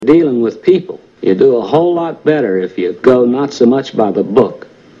Dealing with people, you do a whole lot better if you go not so much by the book,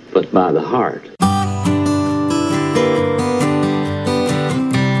 but by the heart.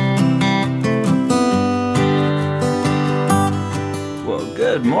 Well,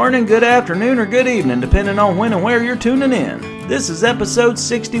 good morning, good afternoon, or good evening, depending on when and where you're tuning in. This is episode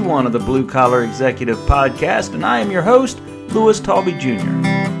 61 of the Blue Collar Executive Podcast, and I am your host, Louis Talby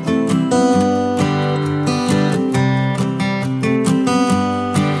Jr.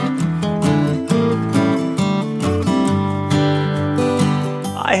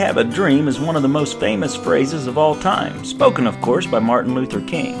 I have a dream is one of the most famous phrases of all time, spoken of course by Martin Luther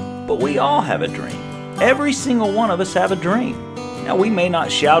King. But we all have a dream. Every single one of us have a dream. Now we may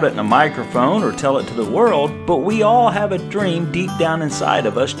not shout it in a microphone or tell it to the world, but we all have a dream deep down inside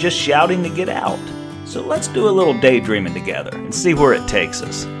of us just shouting to get out. So let's do a little daydreaming together and see where it takes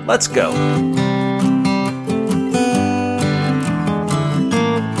us. Let's go.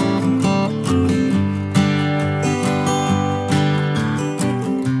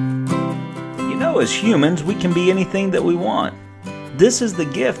 As humans, we can be anything that we want. This is the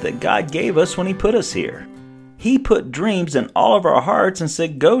gift that God gave us when He put us here. He put dreams in all of our hearts and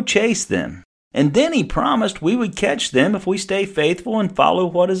said, go chase them. And then He promised we would catch them if we stay faithful and follow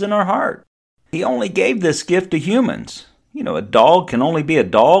what is in our heart. He only gave this gift to humans. You know, a dog can only be a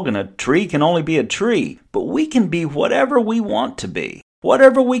dog and a tree can only be a tree. But we can be whatever we want to be,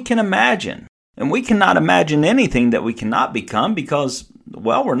 whatever we can imagine. And we cannot imagine anything that we cannot become because,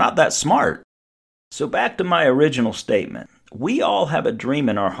 well, we're not that smart. So back to my original statement. We all have a dream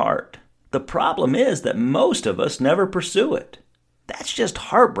in our heart. The problem is that most of us never pursue it. That's just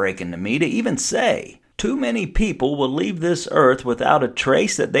heartbreaking to me to even say. Too many people will leave this earth without a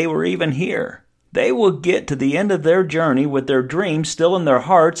trace that they were even here. They will get to the end of their journey with their dreams still in their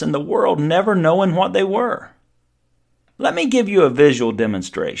hearts and the world never knowing what they were. Let me give you a visual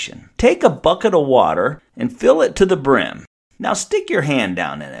demonstration. Take a bucket of water and fill it to the brim. Now stick your hand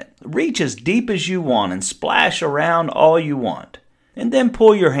down in it, reach as deep as you want and splash around all you want. And then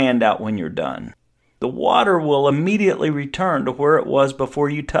pull your hand out when you're done. The water will immediately return to where it was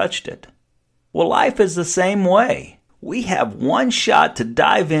before you touched it. Well, life is the same way. We have one shot to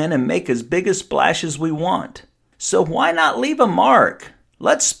dive in and make as big a splash as we want. So why not leave a mark?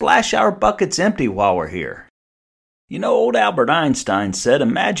 Let's splash our buckets empty while we're here. You know, old Albert Einstein said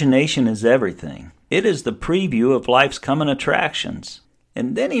imagination is everything. It is the preview of life's coming attractions.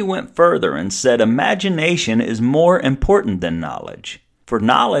 And then he went further and said imagination is more important than knowledge. For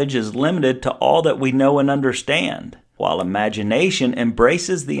knowledge is limited to all that we know and understand, while imagination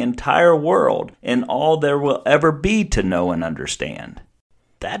embraces the entire world and all there will ever be to know and understand.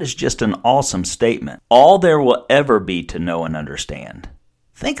 That is just an awesome statement. All there will ever be to know and understand.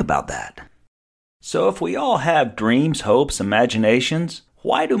 Think about that. So if we all have dreams, hopes, imaginations,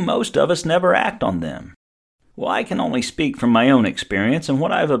 why do most of us never act on them? Well, I can only speak from my own experience and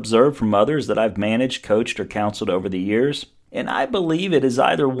what I've observed from others that I've managed, coached, or counseled over the years, and I believe it is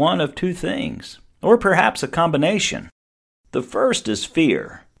either one of two things, or perhaps a combination. The first is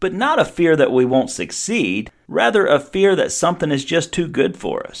fear, but not a fear that we won't succeed, rather a fear that something is just too good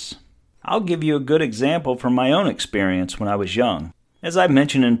for us. I'll give you a good example from my own experience when I was young. As I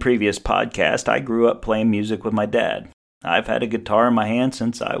mentioned in previous podcasts, I grew up playing music with my dad. I've had a guitar in my hand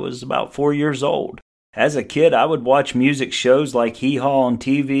since I was about 4 years old. As a kid, I would watch music shows like Hee Haw on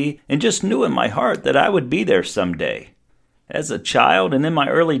TV and just knew in my heart that I would be there someday. As a child and in my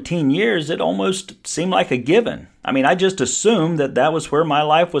early teen years, it almost seemed like a given. I just assumed that that was where my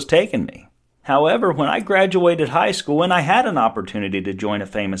life was taking me. However, when I graduated high school and I had an opportunity to join a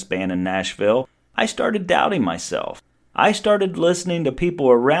famous band in Nashville, I started doubting myself. I started listening to people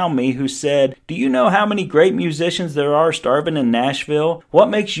around me who said, do you know how many great musicians there are starving in Nashville? What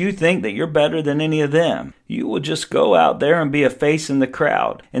makes you think that you're better than any of them? You will just go out there and be a face in the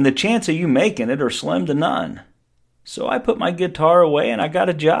crowd, and the chance of you making it are slim to none. So I put my guitar away and I got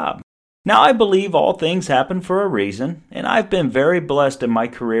a job. Now I believe all things happen for a reason, and I've been very blessed in my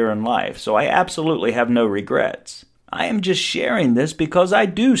career and life, so I absolutely have no regrets. I am just sharing this because I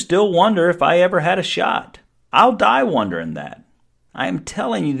do still wonder if I ever had a shot. I'll die wondering that. I am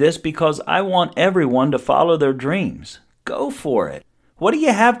telling you this because I want everyone to follow their dreams. Go for it. What do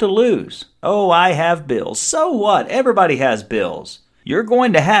you have to lose? Oh, I have bills. So what? Everybody has bills. You're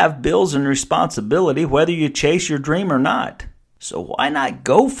going to have bills and responsibility whether you chase your dream or not. So why not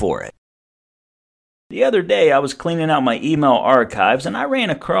go for it? The other day I was cleaning out my email archives and I ran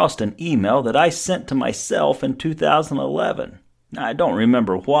across an email that I sent to myself in 2011. I don't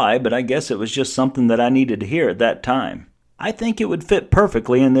remember why, but I guess it was just something that I needed to hear at that time. I think it would fit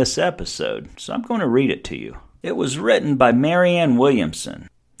perfectly in this episode, so I'm going to read it to you. It was written by Marianne Williamson.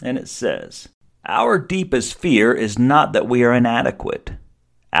 and it says, "Our deepest fear is not that we are inadequate.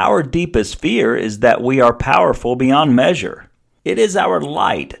 Our deepest fear is that we are powerful beyond measure. It is our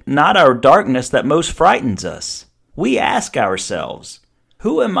light, not our darkness, that most frightens us. We ask ourselves,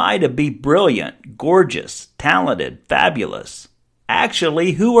 who am I to be brilliant, gorgeous, talented, fabulous?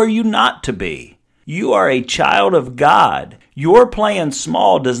 Actually, who are you not to be? You are a child of God. Your playing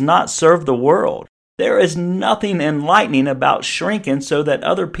small does not serve the world. There is nothing enlightening about shrinking so that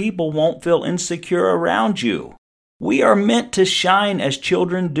other people won't feel insecure around you. We are meant to shine as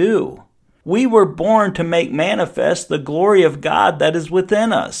children do. We were born to make manifest the glory of God that is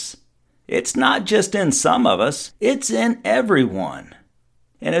within us. It's not just in some of us, it's in everyone.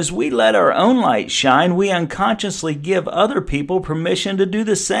 And as we let our own light shine, we unconsciously give other people permission to do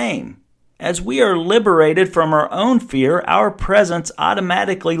the same. As we are liberated from our own fear, our presence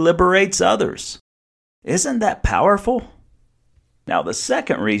automatically liberates others. Isn't that powerful? Now, the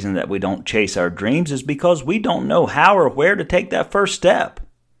second reason that we don't chase our dreams is because we don't know how or where to take that first step.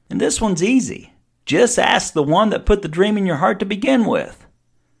 And this one's easy. Just ask the one that put the dream in your heart to begin with.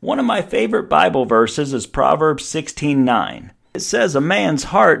 One of my favorite Bible verses is Proverbs 16:9. It says, "A man's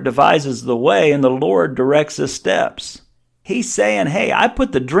heart devises the way, and the Lord directs his steps." He's saying, hey, I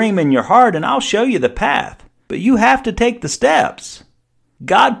put the dream in your heart, and I'll show you the path. But you have to take the steps.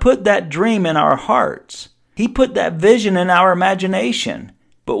 God put that dream in our hearts. He put that vision in our imagination.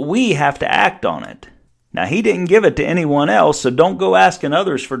 But we have to act on it. Now, He didn't give it to anyone else, so don't go asking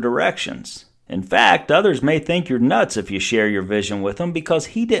others for directions. In fact, others may think you're nuts if you share your vision with them because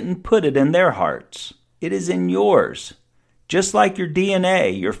He didn't put it in their hearts. It is in yours. Just like your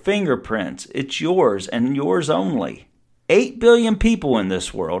DNA, your fingerprints, it's yours and yours only. 8 billion people in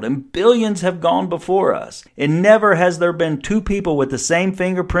this world, and billions have gone before us. And never has there been two people with the same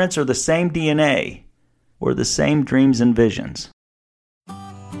fingerprints or the same DNA, or the same dreams and visions.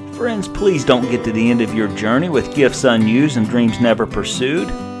 Friends, please don't get to the end of your journey with gifts unused and dreams never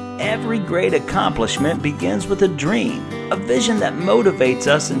pursued. Every great accomplishment begins with a dream, a vision that motivates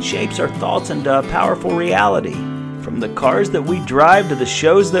us and shapes our thoughts into a powerful reality. From the cars that we drive to the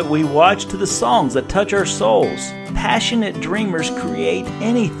shows that we watch to the songs that touch our souls, passionate dreamers create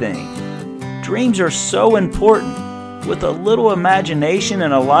anything. Dreams are so important. With a little imagination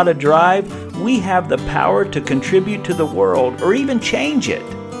and a lot of drive, we have the power to contribute to the world or even change it.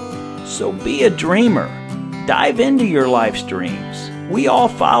 So be a dreamer. Dive into your life's dreams. We all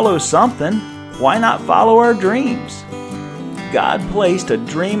follow something. Why not follow our dreams? God placed a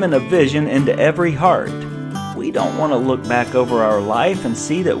dream and a vision into every heart. We don't want to look back over our life and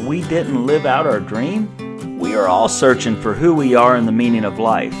see that we didn't live out our dream. We are all searching for who we are and the meaning of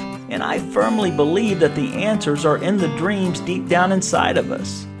life. And I firmly believe that the answers are in the dreams deep down inside of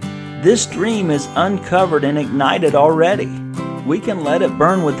us. This dream is uncovered and ignited already. We can let it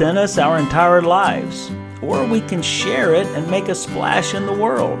burn within us our entire lives. Or we can share it and make a splash in the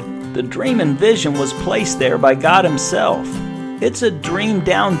world. The dream and vision was placed there by God Himself. It's a dream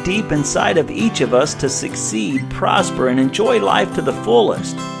down deep inside of each of us to succeed, prosper, and enjoy life to the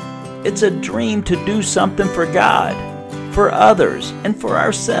fullest. It's a dream to do something for God, for others, and for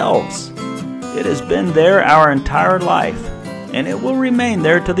ourselves. It has been there our entire life, and it will remain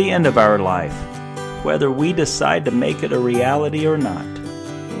there to the end of our life, whether we decide to make it a reality or not.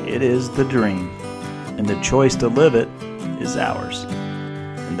 It is the dream, and the choice to live it is ours.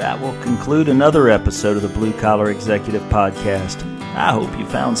 And that will conclude another episode of the Blue Collar Executive Podcast. I hope you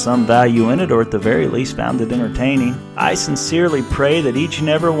found some value in it, or at the very least found it entertaining. I sincerely pray that each and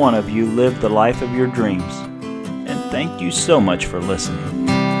every one of you live the life of your dreams. And thank you so much for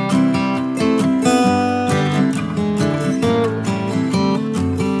listening.